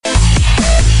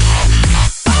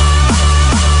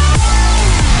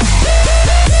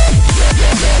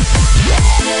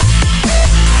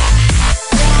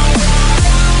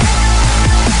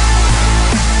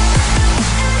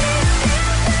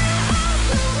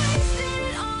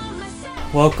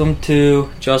welcome to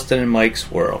Justin and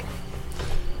Mike's World.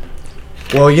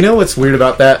 Well, you know what's weird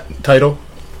about that title?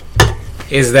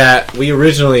 Is that we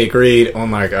originally agreed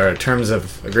on like our terms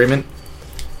of agreement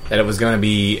that it was going to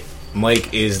be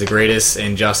Mike is the greatest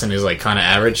and Justin is like kind of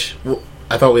average. Well,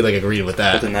 I thought we like agreed with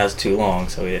that. But then that was too long,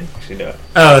 so we didn't actually do it.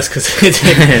 Oh, it's because it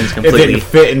didn't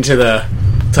fit into the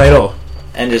title.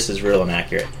 And just is real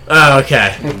inaccurate. Oh,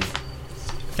 okay.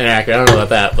 Inaccurate. I don't know about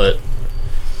that, but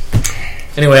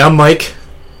anyway, I'm Mike.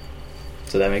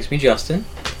 So that makes me Justin.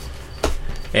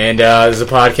 And this is a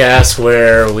podcast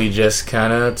where we just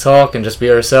kind of talk and just be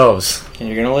ourselves. And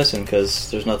you're going to listen because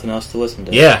there's nothing else to listen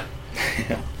to. Yeah.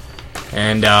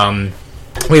 And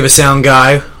we have a sound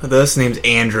guy with us named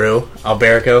Andrew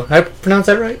Alberico. Did I pronounce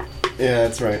that right? Yeah,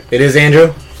 that's right. It is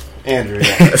Andrew? Andrew,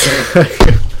 yeah.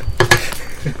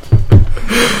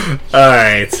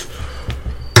 Alright.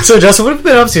 So, Justin, what have you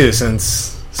been up to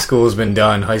since school's been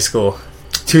done, high school?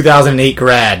 2008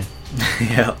 grad.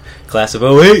 Yeah. Class of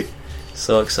 08.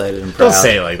 So excited and proud. Don't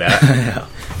say it like that. Yeah.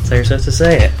 That's how you're supposed to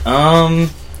say it. A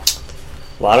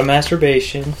lot of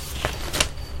masturbation.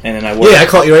 And then I work. Yeah, I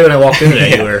caught you right when I walked in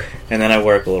today. Yeah. You were And then I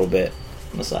work a little bit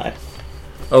on the side.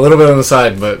 a little bit on the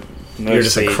side, but Mostly, you're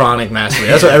just a chronic masturbator.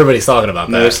 That's what everybody's talking about.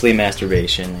 Mostly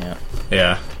masturbation, yeah.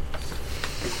 Yeah.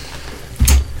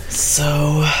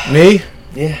 So... Me?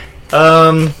 Yeah.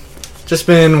 Just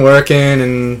been working,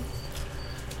 and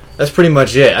that's pretty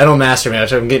much it. I don't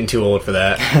masturbate. I'm getting too old for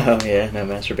that. Oh, yeah, no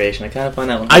masturbation. I kind of find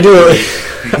that one... I do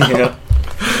it. You know?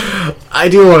 I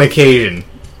do on occasion.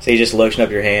 So you just lotion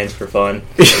up your hands for fun?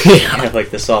 Yeah. You have,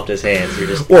 like, the softest hands. You're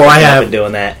just Well, I have been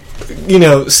doing that. You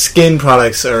know, skin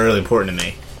products are really important to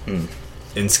me. Mm.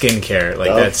 In skincare. Like,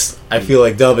 Dove? I feel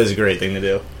like Dove is a great thing to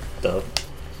do. Dove.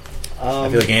 I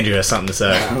feel like Andrew has something to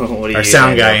say. What do you Our use,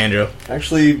 sound guy, Andrew.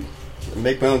 Actually,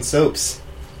 make my own soaps.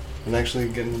 I'm actually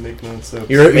getting to make my own soaps.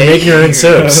 You're making your own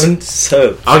soaps. Own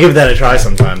soap. I'll give that a try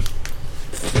sometime.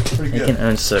 pretty good. Making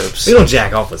own soaps. We don't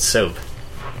jack off with soap.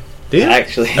 Do you?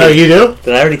 Actually. Oh, you do?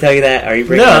 Did I already tell you that? Are you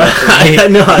breaking No. that up for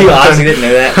me? No, You I honestly didn't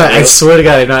know that? I swear to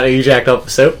God, I did not know you jacked off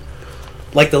with soap.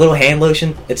 Like the little hand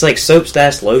lotion? It's like soap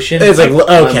stash lotion. It's like,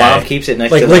 okay. My mom keeps it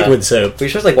next like to liquid soap. You're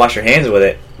supposed to like wash your hands with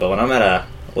it, but when I'm at a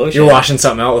lotion... You're washing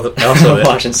something else with I'm it.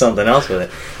 washing something else with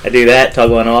it. I do that,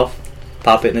 tug one off,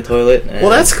 pop it in the toilet, and Well,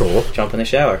 that's cool. jump in the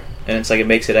shower. And it's like it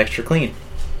makes it extra clean.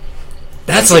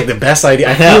 That's like the best idea.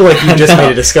 I know. feel like you just I know.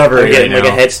 made a discovery I'm getting right like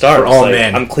now a head start. for It's all like,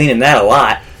 men. I'm cleaning that a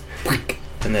lot.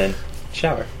 And then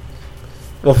shower.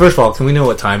 Well, first of all, can we know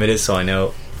what time it is so I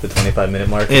know the 25-minute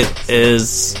mark? It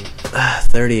is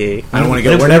 38. I don't want to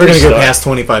go. We're never going to go past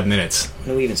 25 minutes When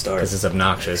do we even start? because it's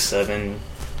obnoxious. 7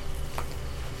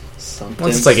 something.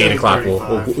 Once it's like 8 o'clock,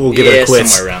 we'll give yeah, it a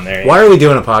quits. somewhere around there. Why are we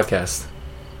doing a podcast?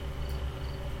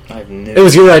 I have no... It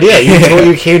was your idea.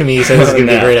 You came to me. You said this is going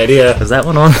to be a great idea. Is that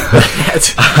one on?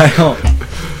 I don't...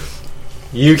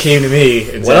 You came to me.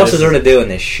 And What said, else is there to do in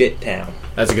this shit town?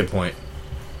 That's a good point.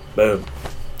 Boom.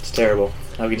 It's terrible.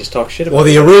 How we just talk shit about Well,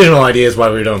 the it. original idea is why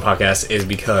we were doing a podcast is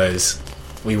because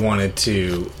we wanted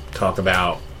to talk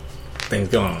about things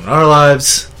going on in our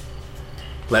lives,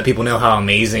 let people know how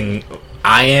amazing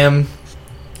I am,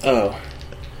 Oh.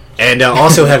 and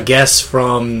also have guests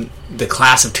from the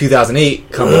class of 2008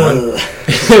 come on.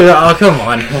 Oh, come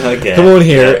on. Okay. Come on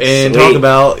here That's and sweet. talk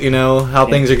about, how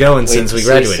things are going Wait since to we see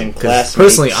graduated. some Because classmates.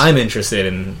 personally, I'm interested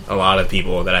in a lot of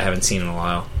people that I haven't seen in a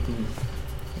while.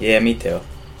 Yeah, me too.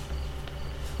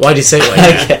 Why'd you say it like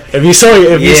that? Okay. If you saw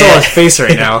Yeah. his face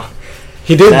right now,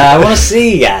 he did. Nah, I want to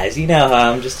see you guys. You know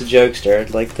how I'm just a jokester.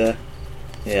 I'd like to...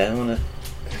 Yeah, I want to...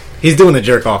 He's doing the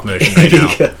jerk off motion right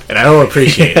now, and I don't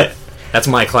appreciate it. That's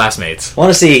my classmates. want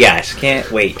to see you guys. Can't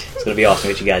wait. It's going to be awesome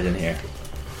to get you guys in here.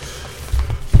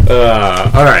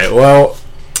 All right. Well,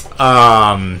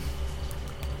 now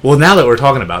that we're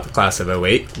talking about the class of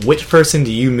 08, which person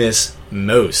do you miss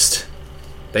most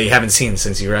that you haven't seen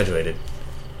since you graduated?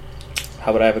 How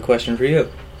about I have a question for you?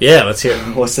 Yeah, let's hear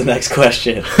it. What's the next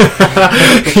question?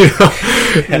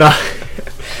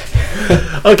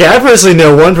 Okay, I personally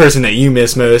know one person that you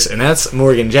miss most, and that's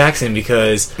Morgan Jackson,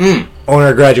 because on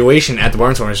our graduation at the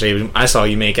Barnstormer Stadium, I saw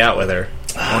you make out with her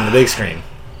on the big screen.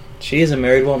 She is a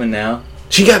married woman now.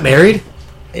 She got married?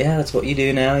 Yeah, that's what you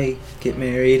do now. You get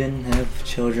married and have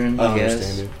children, I guess.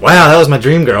 understand it. Wow, that was my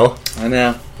dream girl. I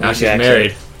know. Now she's Jackson.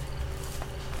 married.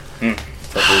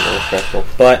 That's a little stressful.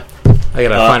 But I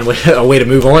gotta find a way to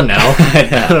move on now.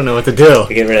 I don't know what to do.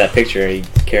 to get rid of that picture you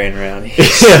carrying around, he Yeah.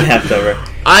 snapped over.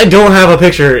 I don't have a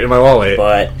picture in my wallet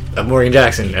But of Morgan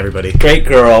Jackson, everybody. great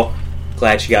girl.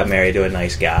 Glad she got married to a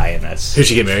nice guy, and that's Who'd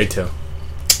she get married to?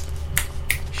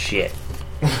 shit.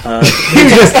 You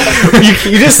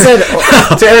just said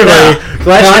to everybody,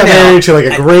 glad you got married to like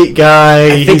a great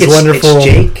guy. He's wonderful. It's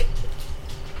Jake.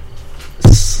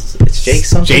 It's Jake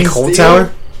something. Jake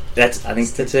Holzhauer? I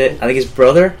think that's it. I think his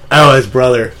brother. Oh, his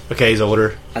brother. Okay, he's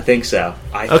older. I think so.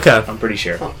 Okay. I'm pretty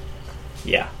sure. Huh.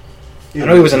 Yeah. I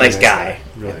know he was a nice guy.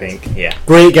 Really I think. Yeah.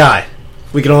 Great guy.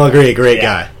 We can all agree, great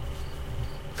guy.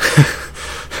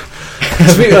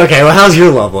 Okay, well, how's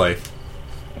your love life?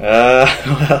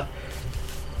 Well.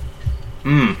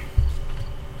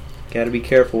 Gotta be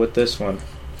careful with this one.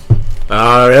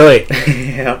 Oh, really?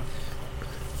 Yeah.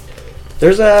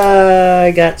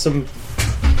 I got some,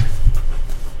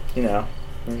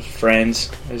 there's friends.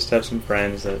 I just have some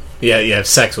friends that... Yeah, you have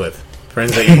sex with.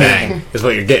 Friends that you bang is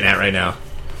what you're getting at right now.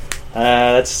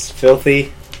 That's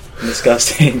filthy and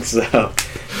disgusting, so...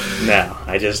 No,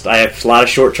 I have a lot of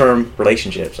short-term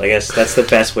relationships. I guess that's the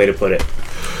best way to put it.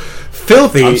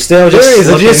 Filthy? I'm still just there is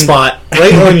looking... a G-spot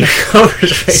right on your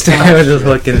covers right still now. just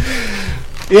looking...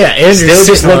 Yeah, Andrew's still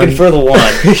just looking on... for the one.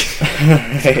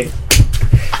 Right.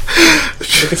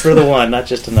 Looking for the one, not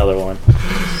just another one.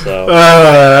 So.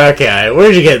 Okay.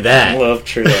 Where'd you get that? Love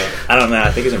True Love. I don't know.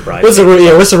 I think it's in Bridesmaids.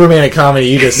 What's the romantic comedy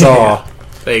you just saw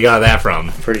that you got that from?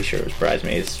 I'm pretty sure it was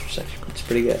Bridesmaids. It's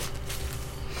pretty good.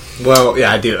 Well,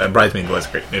 yeah, I do. Bridesmaids was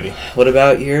a great movie. What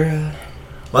about your...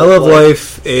 My love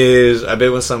life is... I've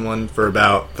been with someone for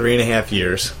about 3.5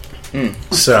 years.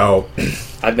 So...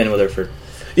 I've been with her for...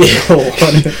 Yeah,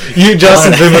 you,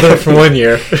 Justin's been with her for 1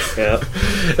 year. Yeah.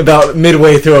 About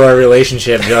midway through our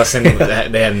relationship, Justin, they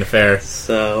had an affair.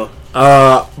 So...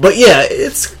 but yeah,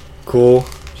 it's cool.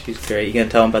 She's great. You gonna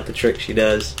tell him about the trick she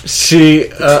does? She...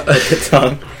 With the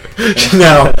tongue?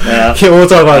 No. Yeah. Okay, we'll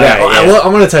talk about that. Right, yeah.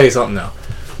 I'm gonna tell you something, though.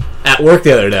 At work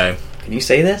the other day... Can you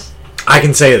say this? I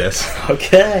can say this.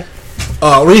 Okay.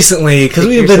 Recently, because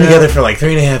we've been together for like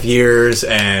 3.5 years,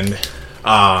 and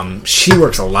she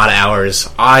works a lot of hours.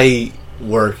 I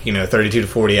work, 32 to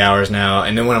 40 hours now,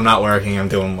 and then when I'm not working, I'm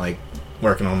doing like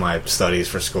working on my studies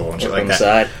for school and shit like that.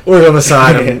 Side. Work on the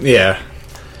side. Yeah.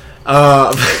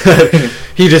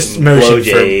 He just motioned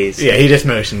he just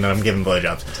motioned that I'm giving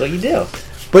blowjobs. That's what you do.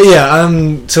 But yeah,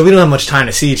 so we don't have much time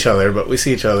to see each other, but we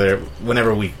see each other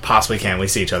whenever we possibly can. We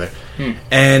see each other,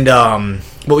 and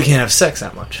but we can't have sex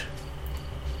that much.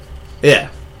 Yeah,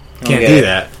 can't do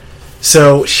that.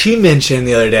 So she mentioned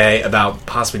the other day about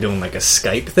possibly doing like a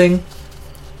Skype thing.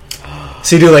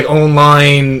 So you do like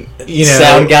online,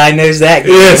 Sound guy knows that.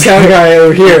 Yeah, sound guy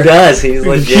over here He does. He's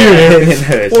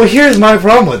legit. Well, here's my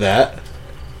problem with that.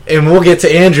 And we'll get to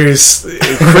Andrew's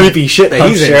creepy shit that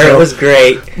he's into. I'm sure it was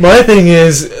great. My thing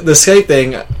is the Skype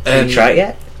thing. Have you tried it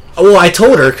yet? Well, I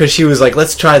told her because she was like,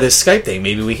 "Let's try this Skype thing.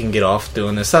 Maybe we can get off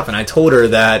doing this stuff." And I told her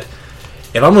that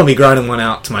if I'm going to be grinding one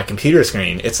out to my computer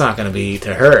screen, it's not going to be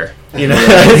to her. Yeah, no.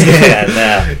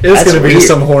 It's going to be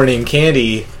some horny and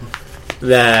candy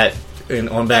that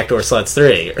on Backdoor Sluts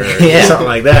 3 or something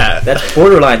like that. That's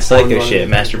borderline psycho shit.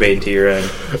 Masturbating to your own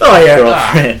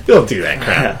girlfriend. Don't do that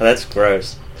crap. That's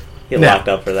gross. Get locked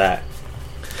up for that.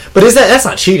 But that's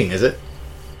not cheating, is it?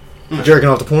 Jerking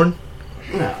off to porn?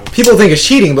 No. People think it's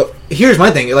cheating, but here's my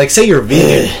thing. Like, say you're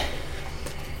vegan,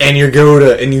 and you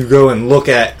go and look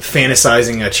at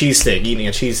fantasizing a cheesesteak, eating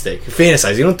a cheesesteak. You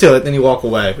fantasize. You don't do it, then you walk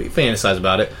away, but you fantasize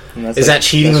about it. Is that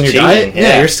cheating on your diet?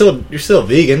 Yeah, you're still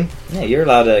vegan. Yeah, you're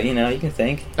allowed to, you can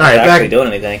think. All right, actually doing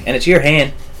anything. And it's your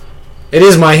hand. It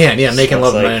is my hand, yeah, making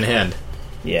love with my own hand.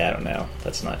 Yeah, I don't know.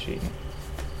 That's not cheating.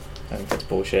 I think that's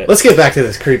bullshit. Let's get back to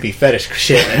this creepy fetish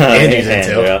shit Andy's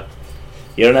into.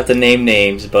 You don't have to name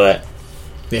names, but...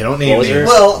 Yeah, don't name names.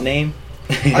 Well, name?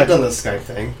 I've done the Skype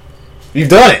thing. You've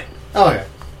done it? Oh, yeah.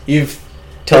 You've...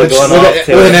 Going off with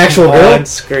an actual girl? On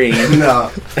screen. No.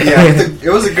 Yeah,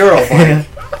 it was a girl.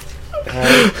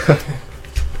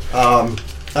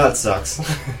 That sucks.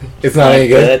 It's not any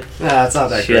good? Nah, it's not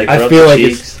that great. I feel like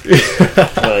it's...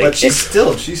 But she's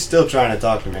still trying to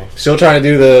talk to me. Still trying to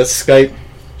do the Skype...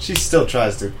 She still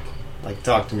tries to,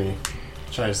 talk to me.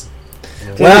 Tries.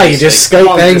 Wow, you just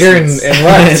Skype banged her and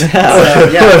left.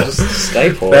 Yeah, just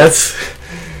Skype hole. That's...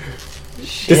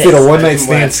 Just did a one-night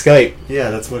stand Skype. Yeah,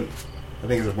 that's what... I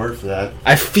think is a word for that.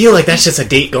 I feel like that's just a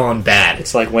date gone bad.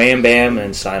 It's like wham bam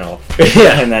and sign off.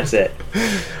 Yeah. And that's it.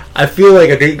 I feel like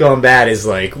a date gone bad is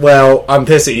like, well, I'm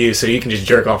pissed at you, so you can just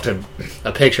jerk off to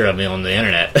a picture of me on the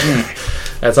internet.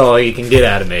 That's all you can get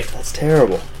out of me. That's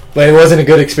terrible. But it wasn't a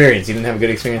good experience. You didn't have a good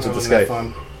experience with the Skype.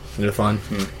 Fun. Was it fun?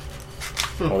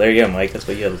 Well, there you go, Mike. That's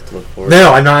what you have to look for.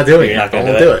 No, I'm not doing it. You're not going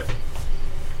to to do it.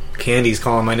 Candy's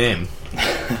calling my name.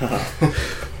 I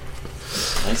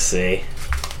see.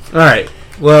 All right.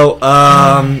 Well,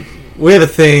 we have a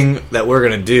thing that we're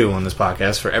going to do on this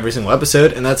podcast for every single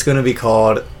episode, and that's going to be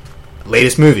called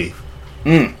Latest Movie.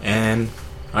 And,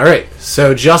 alright,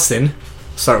 so Justin,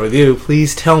 start with you.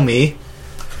 Please tell me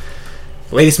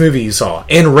latest movie you saw,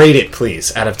 and rate it,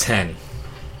 please, out of 10.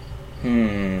 Does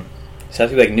it have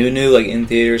to be like new, like in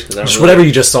theaters? Cause I don't Just really whatever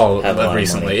you just saw have a lot of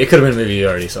recently. money. It could have been a movie you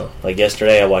already saw. Like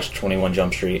yesterday, I watched 21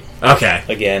 Jump Street. Okay.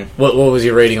 Again. What was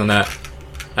your rating on that?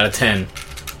 Out of 10?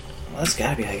 Well, that's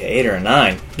got to be like an 8 or a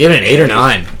 9. Give it an 8 or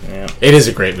 9. Yeah. It is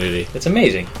a great movie. It's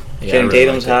amazing. Yeah, Channing really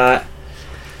Tatum's liked hot.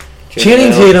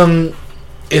 Channing Tatum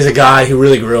is a guy who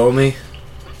really grew on me.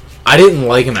 I didn't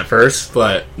like him at first,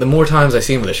 but the more times I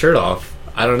see him with a shirt off,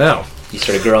 I don't know. You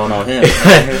started growing on him.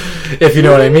 If you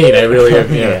know what I mean. I really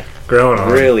have, Yeah. growing on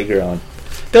him. Really growing.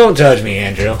 Don't judge me,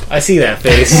 Andrew. I see that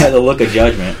face. The look of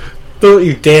judgment. Don't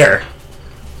you dare.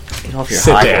 Get off your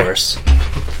Sit high there. horse.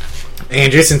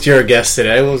 Andrew, since you're a guest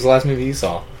today, what was the last movie you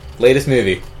saw? Latest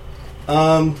movie.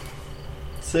 Let's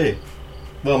see.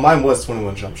 Well, mine was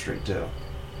 21 Jump Street, too.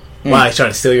 Wow, he's trying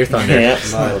to steal your thunder. Yeah,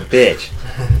 son of a bitch.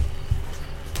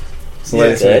 So Yeah,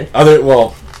 latest good.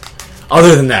 movie.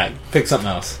 Other than that, pick something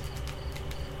else.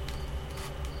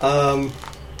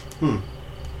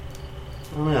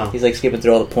 I don't know. He's like skipping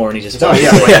through all the porn. He just Oh,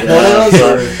 yeah. like,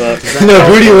 Bootylicious No,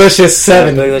 Bootylicious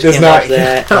 7 Bootylicious does can't not watch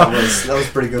that. count. That was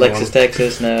a pretty good Lexus, one.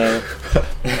 Texas, no.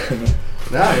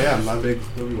 Yeah, I'm a big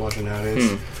movie watcher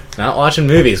nowadays. Not watching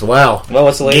movies. Wow. Well,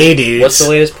 what's the Gay latest? dudes. What's the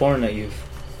latest porn that you've?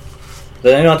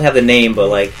 They don't have to have the name, but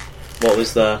like, what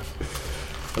was the?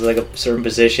 Was it like a certain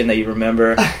position that you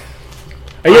remember?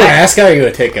 Are you an ass guy or are you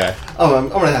a tit guy? Oh, I'm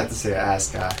gonna have to say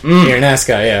ass guy. You're an ass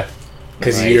guy, yeah.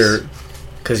 Because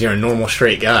Nice. you're a normal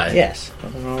straight guy. Yes,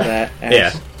 nothing wrong with that.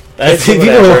 Yeah. It's People,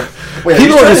 whatever. Wait,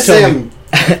 people are are you just trying to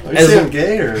say telling me. are you saying I'm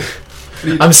gay or?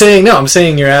 I'm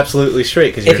saying you're absolutely straight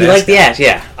because you're If an you ass like the guy. ass,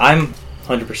 yeah, I'm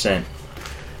 100%.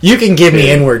 You can give me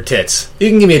Yeah. N-word tits. You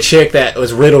can give me a chick that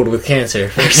was riddled with cancer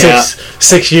for Yeah.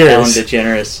 6 Ellen years.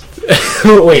 DeGeneres.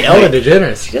 Wait, Ellen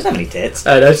DeGeneres. She doesn't have any tits.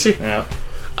 Does she? No,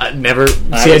 I never. See,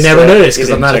 I was, never noticed you because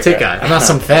I'm didn't not a check tit her guy. out. I'm not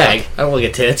some fag. I don't look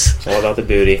at tits. it's all about the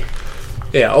booty.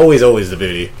 Yeah, always the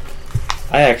booty.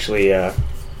 I actually, I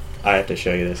have to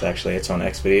show you this. Actually, it's on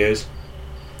X videos.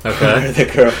 Okay. The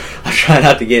girl. I'm trying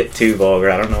not to get too vulgar.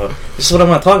 I don't know. This is what I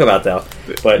want to talk about, though.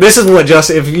 But This is what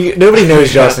Justin. Nobody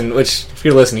knows Justin, which if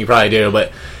you're listening, you probably do.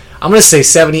 But I'm going to say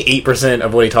 78%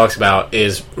 of what he talks about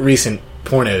is recent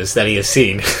pornos that he has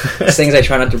seen. it's things I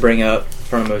try not to bring up in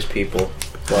front of most people.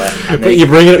 But you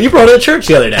bring it up. You brought it at church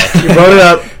the other day. You brought it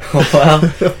up. well,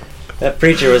 that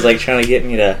preacher was like trying to get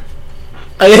me to.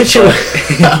 I didn't you.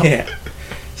 Yeah.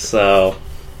 So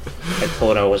I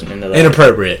told him I wasn't into that.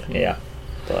 Inappropriate. Yeah.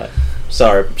 But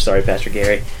sorry, Pastor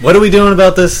Gary. What are we doing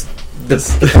about this?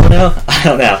 No, I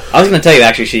don't know. I was going to tell you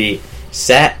actually. She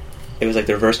sat. It was like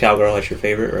the reverse cowgirl. That's your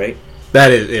favorite, right?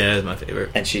 That is my favorite.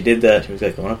 And she did that. She was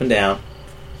like going up and down.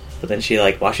 But then she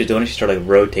like while she was doing it, she started like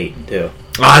rotating too.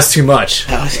 Oh, that's too much.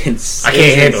 That was insane. I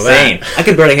can't handle that. Insane. I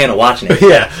could barely handle watching it.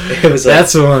 Yeah, It was like,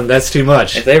 that's the one. That's too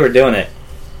much. if they were doing it.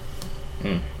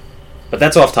 But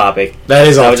that's off topic. That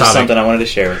is That off was just topic. something I wanted to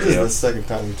share with This is you. the second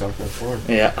time you talked about porn.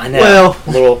 Yeah, I know.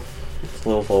 Well- a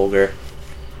little vulgar.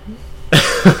 What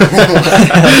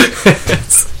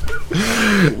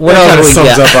That kind of we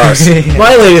sums got. up ours?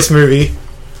 My latest movie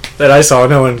that I saw,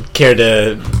 no one cared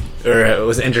to or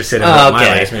was interested in what my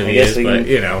okay. latest I movie guess is, we but can-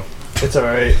 you know, it's all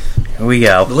right. Here we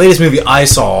go. The latest movie I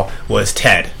saw was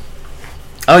Ted.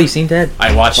 Oh, you seen Ted?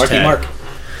 I watched Marky Ted. Mark.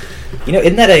 You know,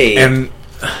 isn't that a And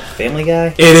Family Guy?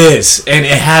 it is, and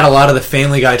it had a lot of the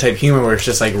Family Guy type humor where it's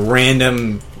just like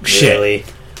random shit. Really?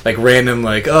 Like random,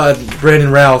 like, Brandon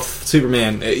Routh,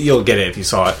 Superman. You'll get it if you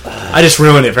saw it. I just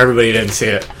ruined it for everybody who didn't see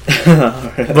it.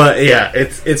 But yeah,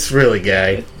 it's really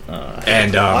gay.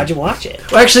 And Why'd you watch it?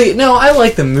 well, actually, no, I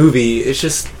like the movie. It's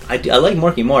just I like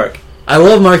Marky Mark. I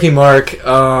love Marky Mark,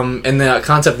 and the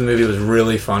concept of the movie was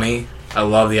really funny. I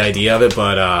love the idea of it,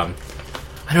 but I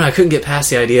don't know. I couldn't get past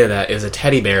the idea that it was a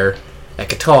teddy bear that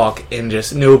could talk, and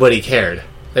just nobody cared.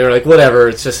 They were like, "Whatever,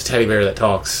 it's just a teddy bear that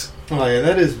talks." Oh yeah,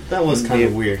 that was kind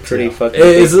of weird. Pretty too. fucking.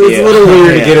 It's a big deal. little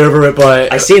weird Yeah. to get over it,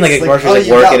 but I seen like a It's like, commercial oh, like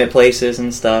you working got- at places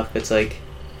and stuff. It's like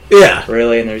yeah,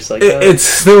 really, and there's like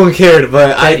it's no one cared.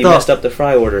 But I you thought messed up the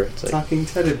fry order. It's like Talking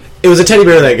Ted. it was a teddy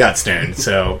bear that got stoned.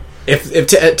 So if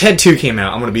Ted 2 came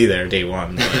out, I'm gonna be there day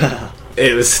one.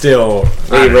 It was still.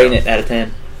 what are you rating it out of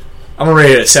 10? I'm gonna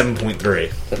rate it at 7.3.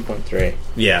 7.3.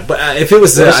 Yeah, but if it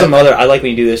was What are some other? I like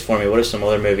when you do this for me. What are some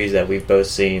other movies that we've both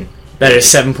seen that is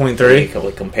that we 7.3, can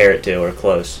like, compare it to or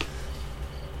close?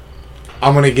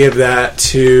 I'm gonna give that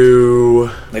to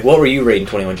Like, what were you rating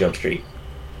 21 Jump Street?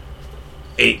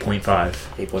 8.5.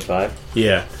 8.5.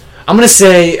 Yeah, I'm gonna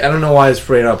say, I don't know why it's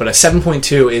rated up, but a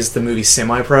 7.2 is the movie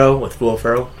Semi-Pro with Will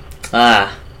Ferrell.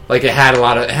 Ah. Like, it had a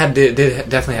lot of... Did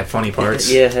definitely have funny parts.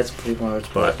 Yeah, that's pretty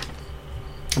much. But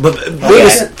How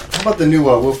about the new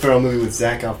Will Ferrell movie with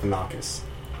Zach Galifianakis?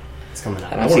 It's coming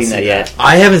out. I haven't seen that yet.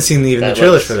 I haven't seen even the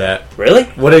trailers for that. Really?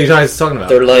 What are you guys talking about?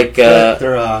 They're like...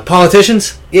 they're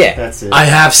politicians? Yeah. That's it. I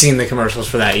have seen the commercials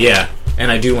for that, yeah. And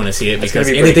I do want to see it That's because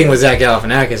gonna be anything pretty with Zach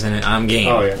Galifianakis in it, I'm game.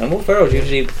 Oh, yeah. And Will Ferrell's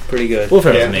usually pretty good. Will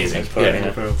Ferrell's amazing. That's probably-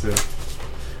 Will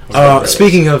Ferrell, too.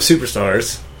 Speaking of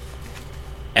superstars,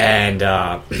 and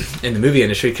in the movie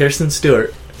industry, Kirsten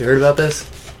Stewart. You heard about this?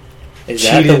 Is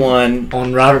that the one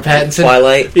on Robert Pattinson?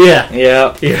 Twilight? Yeah. Yeah.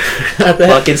 About that?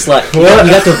 Fucking slut. What? We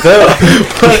got to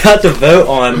vote. We got to vote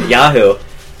on Yahoo,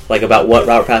 like about what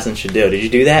Robert Pattinson should do. Did you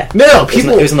do that? No, It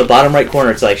was in the bottom right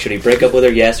corner. It's like, should he break up with her?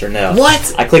 Yes or no?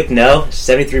 What? I clicked no.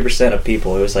 73% of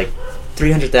people. It was like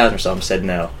 300,000 or something said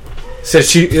no. Said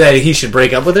that he should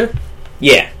break up with her?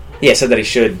 Yeah. Yeah. Said that he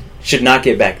should not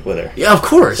get back with her. Yeah, of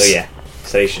course. So yeah.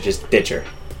 So he should just ditch her.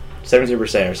 73%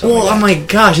 or something. Well, like oh my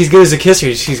gosh, he's good as a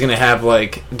kisser. She's gonna have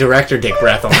like director dick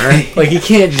breath on her. Like, he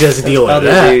can't just deal with other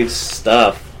that. dude's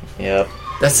stuff. Yep.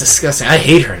 That's disgusting. I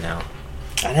hate her now.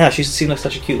 I know. She seemed like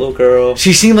such a cute little girl.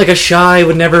 She seemed like a shy,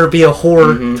 would never be a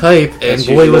whore type, and That's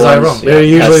boy usually was the I ones- wrong. They're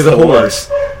yeah, usually that's the the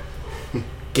whores.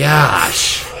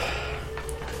 Gosh.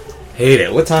 Hate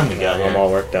it. What time we got I'm here?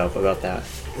 all worked up about that.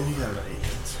 You got about 8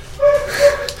 minutes.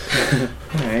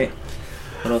 Alright.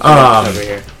 What else we got over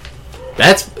here?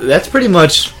 That's pretty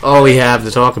much all we have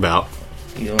to talk about.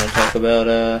 You want to talk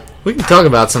about We can talk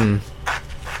about some...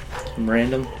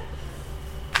 random?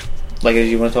 Like,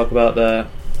 you want to talk about the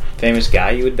famous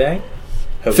guy you would bang?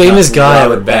 Hope famous not guy I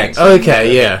Robert would bang. Pattinson.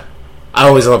 Okay, yeah. I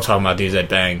always love talking about dudes that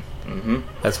bang. Mm-hmm.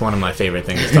 That's one of my favorite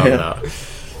things to talk about.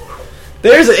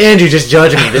 There's Andrew just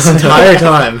judging me this entire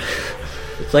time.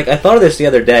 It's like, I thought of this the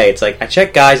other day. It's like, I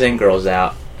check guys and girls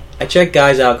out. I check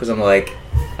guys out because I'm like,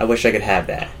 I wish I could have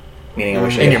that. Meaning, I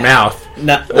wish I In could your mouth.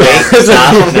 No, wait,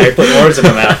 stop. Now you're putting words in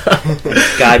my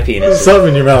mouth. Guy penis. Something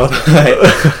in your mouth.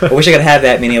 I wish I could have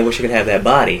that, meaning I wish I could have that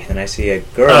body. And I see a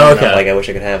girl, Oh, and okay. I'm like, I wish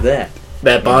I could have that.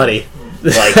 That body.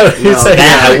 Like, You're saying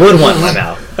that I that. would want in my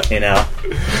mouth, you know?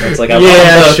 It's like, I've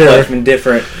Yeah, both, sure. but it's been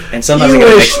different, and sometimes You I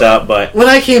get wish- mixed up, but... When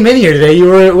I came in here today, you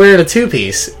were wearing a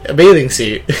two-piece, a bathing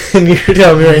suit, and you're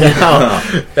telling me right now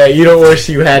that you don't wish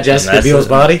you had Jessica That's Biel's it.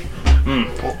 body?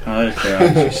 I was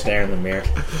just staring in the mirror.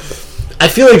 I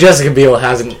feel like Jessica Biel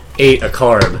hasn't ate a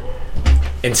carb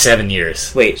in 7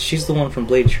 years. Wait, she's the one from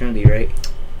Blade Trinity, right?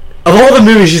 Of all the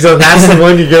movies she's done, that's the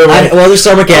one you go with. Well, there's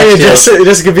Summer Catch, too.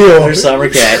 Jessica Biel. There's Summer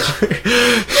Catch.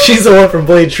 She's the one from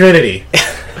Blade Trinity.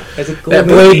 That's a cool That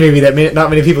Blade movie that not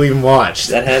many people even watched.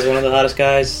 That has one of the hottest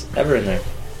guys ever in there.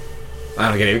 I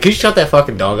don't get it. Can you shut that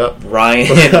fucking dog up?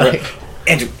 Ryan.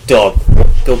 Andrew, dog.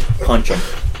 Go punch him.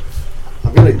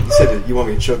 You said that you want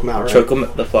me to choke him out, right? Choke him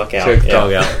the fuck out. Choke the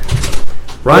dog out.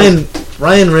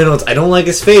 Ryan Reynolds, I don't like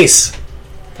his face.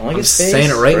 Don't like I'm his face? saying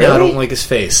it right now, I Really? don't like his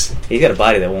face. He's got a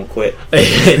body that won't quit.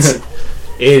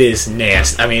 It is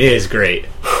nasty. I mean, it is great.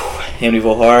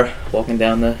 Amityville Horror walking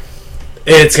down the...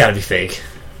 It's gotta be fake.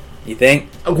 You think?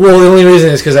 Well, the only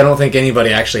reason is because I don't think anybody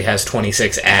actually has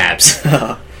 26 abs.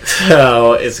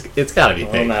 So, it's gotta be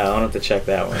Well, fake. no, I don't have to check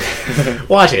that one.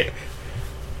 Watch it.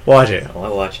 Watch it. Oh,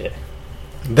 I'll watch it.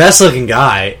 Best looking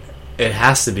guy, it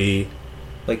has to be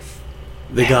Like,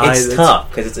 the guy it's that's... tough,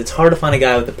 because it's hard to find a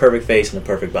guy with the perfect face and the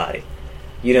perfect body.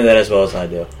 You know that as well as I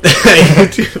do.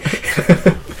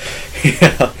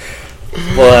 Yeah.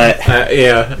 But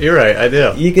yeah, you're right, I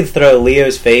do. you could throw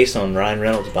Leo's face on Ryan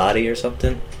Reynolds' body or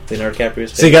something. Leonardo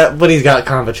DiCaprio's face. So he's got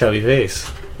kind of a chubby face.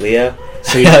 Leo?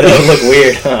 So That would look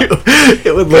weird, huh?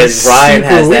 It would look Because Ryan super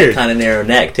has weird. that kind of narrow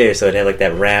neck, too, so it'd have like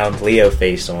that round Leo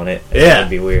face on it. Yeah. That would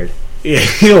be weird. Yeah,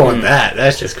 you don't want that.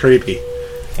 That's just creepy.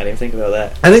 I didn't even think about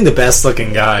that. I think the best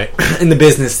looking guy in the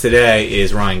business today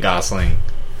is Ryan Gosling.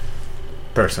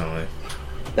 Personally.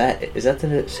 Is that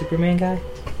the Superman guy?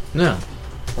 No.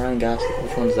 Ryan Gosling.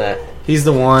 Which one's that? He's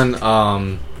the one,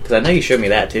 Because I know you showed me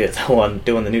that, too. The one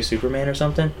doing the new Superman or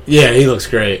something. yeah, he looks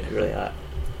great. Really hot.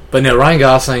 But no, Ryan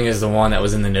Gosling is the one that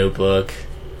was in The Notebook.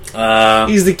 He's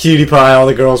He's the cutie pie all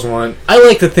the girls want. I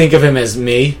like to think of him as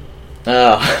me.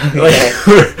 Oh, Like,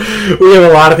 yeah. we have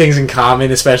a lot of things in common,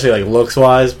 especially like looks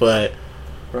wise, but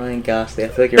Ryan Gosling. I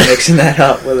feel like you're mixing that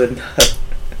up with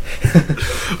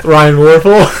Ryan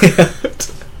Warfel.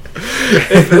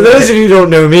 For those of you who don't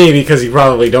know me, because you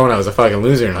probably don't, I was a fucking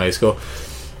loser in high school.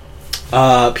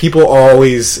 People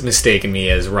always mistaken me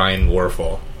as Ryan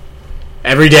Warfel.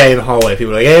 Every day in the hallway, people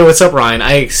were like, "Hey, what's up, Ryan?"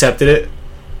 I accepted it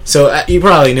So you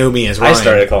probably know me as Ryan. I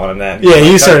started calling him that. Yeah,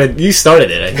 you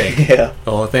started it, I think. Yeah.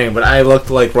 The whole thing. But I looked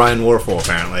like Ryan Warfel,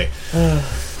 apparently.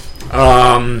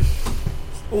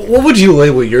 What would you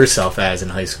label yourself as in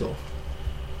high school?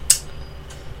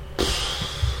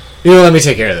 Let me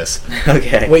take care of this.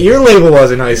 Okay. What your label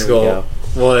was in high school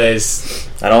was...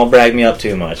 I don't brag me up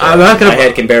too much. I'm not gonna... My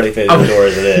head can barely fit in the door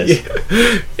as it is.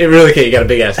 Yeah, it really can't. You got a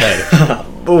big ass head.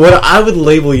 But what I would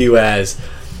label you as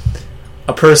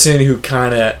a person who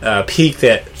kind of peaked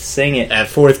at... Sing it. At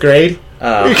 4th grade.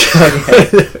 Oh.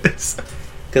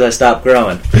 Because I stopped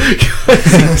growing.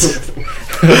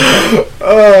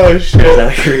 Oh, shit. Is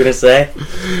that what you were going to say?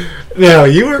 No,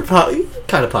 you were probably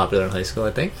kind of popular in high school,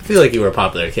 I think. I feel like you were a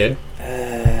popular kid.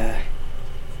 I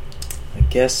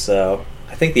guess so.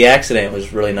 I think the accident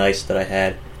was really nice that I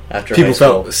had after People high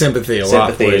school. felt sympathy a lot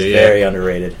Sympathy for is you, very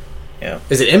underrated. Yeah.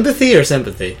 Is it empathy or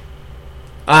sympathy?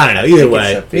 I don't know. Either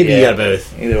way. Sympathy, Maybe you got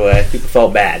both. Either way. People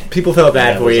felt bad. People felt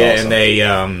bad for you, awesome. and they...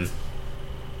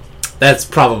 that's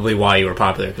probably why you were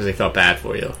popular, because they felt bad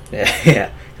for you.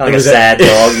 Yeah. Kind of like a sad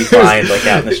dog you find like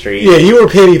out in the street. Yeah, you were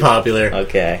pity popular.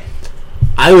 Okay.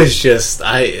 I was just...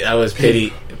 I was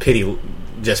pity...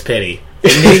 Just pity.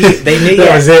 They knew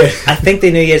that was it. I think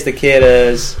they knew you as the kid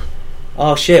as...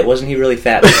 Oh shit! Wasn't he really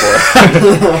fat before?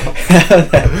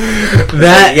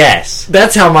 Yes.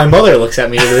 That's how my mother looks at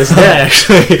me to this day.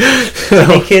 Actually,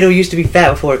 Hey kid who used to be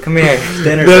fat before, come here.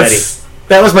 Dinner's ready.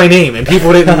 That was my name, and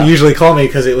people didn't usually call me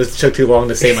because took too long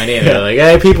to say my name. They're like,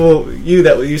 "Hey, people, you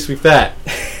that used to be fat."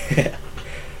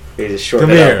 They just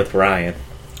shortened it up with Ryan.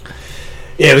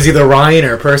 Yeah, it was either Ryan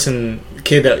or a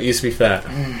kid that used to be fat,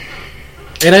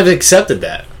 and I've accepted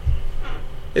that.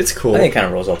 It's cool. I think it kind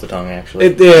of rolls off the tongue, actually. I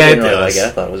didn't really does. like it.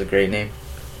 I thought it was a great name.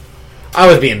 I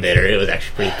was being bitter. It was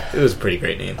actually it was a pretty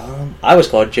great name. I was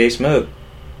called J Smoke.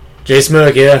 J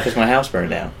Smoke, yeah. Because my house burned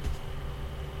down.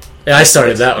 Yeah, I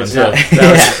started that one, too.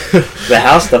 The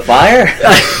house, the fire?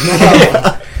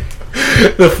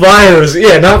 The fire was...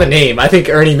 Yeah, not the name. I think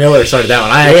Ernie Miller started that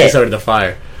one. I actually started the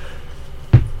fire.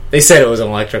 They said it was an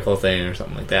electrical thing or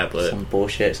something like that, but... Some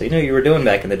bullshit. So you know what you were doing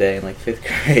back in the day in, like, 5th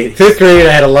grade. 5th grade,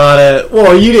 I had a lot of...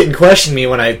 Well, you didn't question me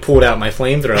when I pulled out my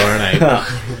flamethrower, and I...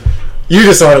 You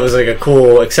just thought it was, like, a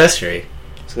cool accessory.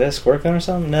 Is that a squirt gun or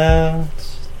something? No.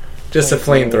 Just a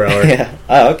flamethrower. Yeah.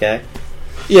 Oh, okay.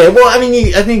 Yeah, well, I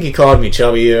mean, I think you called me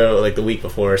chubby, like, the week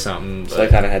before or something. So I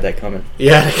kind of had that coming.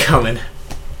 Yeah, it coming.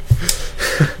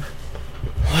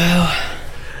 Well...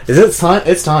 Is it time?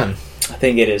 It's time. I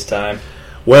think it is time.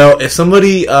 Well, if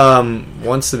somebody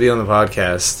wants to be on the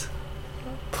podcast,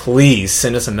 please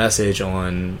send us a message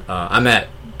on... I'm at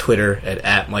Twitter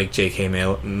at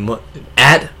MikeJKMiller.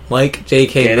 At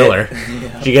MikeJKMiller.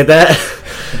 Yeah. Did you get that?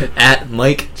 At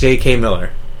MikeJKMiller.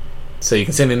 So you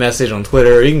can send me a message on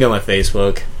Twitter, or you can go on my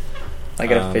Facebook. I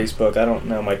got a Facebook. I don't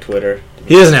know my Twitter.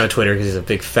 He doesn't have a Twitter because he's a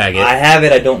big faggot. I have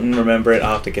it. I don't remember it.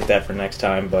 I'll have to get that for next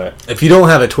time, but... If you don't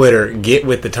have a Twitter, get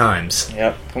with the times.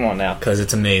 Yep. Come on now. Because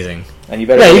it's amazing. And you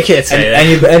better... Yeah, you can't say that.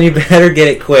 And you better get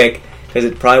it quick, because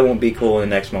it probably won't be cool in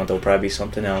the next month. It'll probably be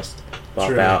something else to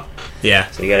pop out. Yeah.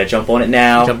 So you gotta jump on it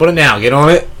now. Jump on it now. Get on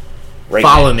it. Right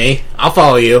follow now. me. I'll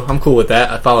follow you. I'm cool with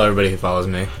that. I follow everybody who follows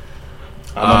me.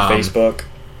 I'm on Facebook.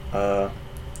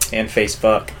 And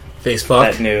Facebook. Facebook.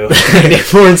 That new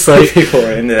porn site. people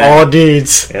are into that. All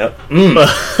dudes. Yep. Looking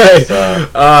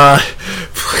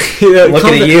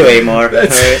at you, Amar.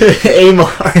 That's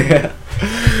Amar.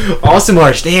 Austin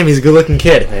Marsh. Damn, he's a good looking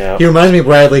kid. Yep. He reminds me of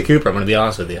Bradley Cooper, I'm going to be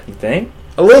honest with you. You think?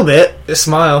 A little bit. Just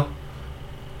smile.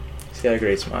 He's got a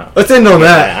great smile. Let's end on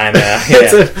that. I know.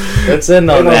 Yeah. Let's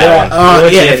end on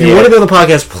that. Yeah, if you want to be on the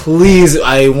podcast, please,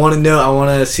 I want to know. I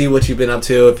want to see what you've been up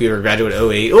to if you're a graduate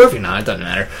 08, or if you're not, it doesn't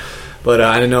matter. But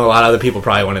I know a lot of other people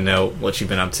probably want to know what you've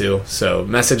been up to. So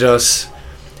message us,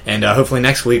 and hopefully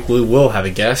next week we will have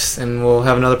a guest, and we'll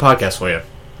have another podcast for you.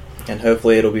 And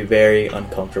hopefully it'll be very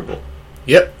uncomfortable.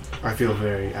 Yep. I felt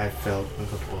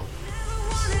uncomfortable.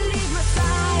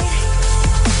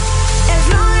 As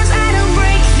long